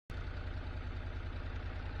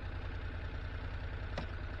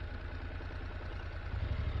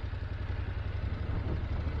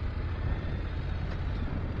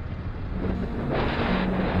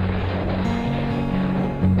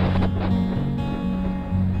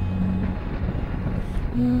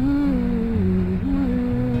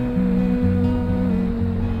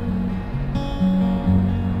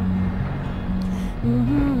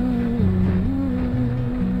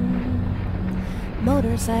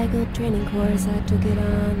motorcycle training course, I took it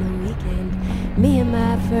on the weekend. Me and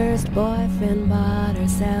my first boyfriend bought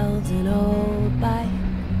ourselves an old bike.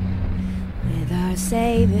 With our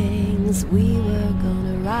savings we were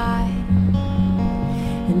gonna ride.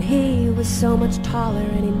 And he was so much taller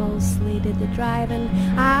and he mostly did the driving.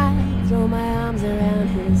 I'd throw my arms around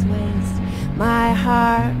his waist, my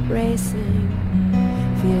heart racing.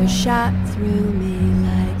 Fear shot through me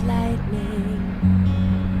like lightning.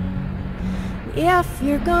 If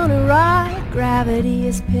you're gonna ride, gravity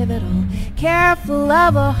is pivotal. Careful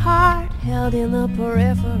of a heart held in the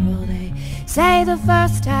peripheral. They say the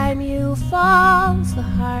first time you fall's the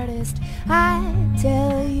hardest. I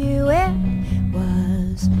tell you it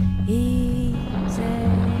was easy.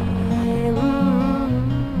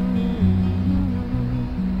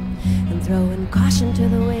 And throwing caution to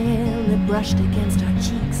the wind that brushed against our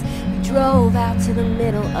cheeks, we drove out to the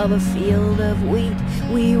middle of a field of wheat.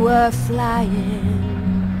 We were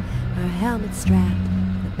flying, our helmets strapped to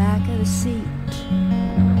the back of the seat,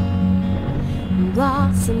 and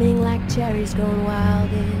blossoming like cherries grown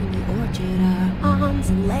wild in the orchard. Our arms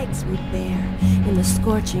and legs would bear in the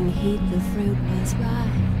scorching heat. The fruit was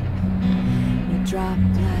ripe, it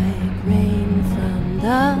dropped like rain from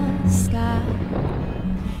the sky.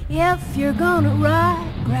 If you're gonna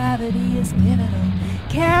ride, gravity is pivotal.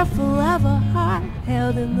 Careful of a heart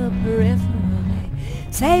held in the peripheral.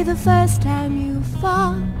 They say the first time you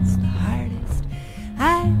fall's the hardest.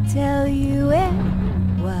 I tell you it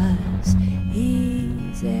was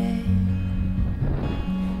easy.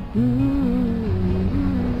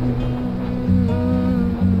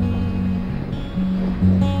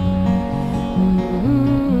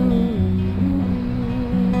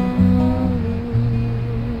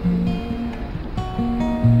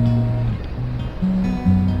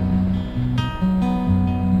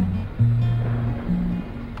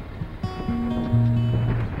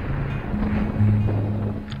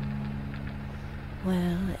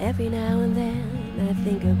 Every now and then I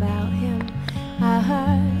think about him. I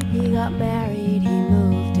heard he got married, he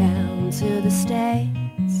moved down to the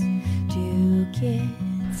States. 2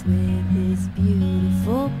 kids with his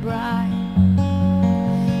beautiful bride.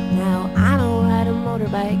 Now I don't ride a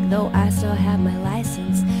motorbike, though I still have my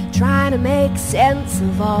license. Trying to make sense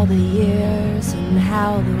of all the years and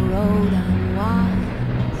how the road unwinds.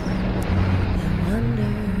 I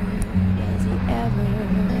wonder, does he ever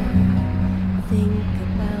think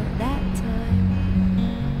about that time?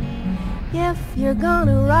 If you're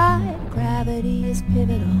gonna ride, gravity is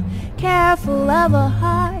pivotal. Careful of a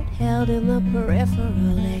heart held in the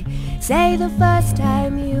peripheral. They say the first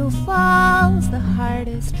time you fall's the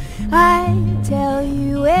hardest. I tell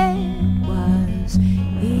you it was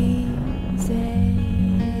easy.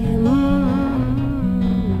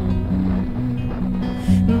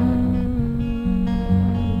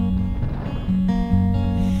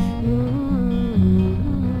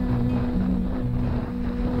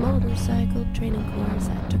 Motorcycle training course,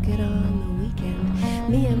 I took it on the weekend.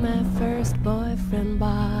 Me and my first boyfriend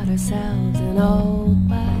bought ourselves an old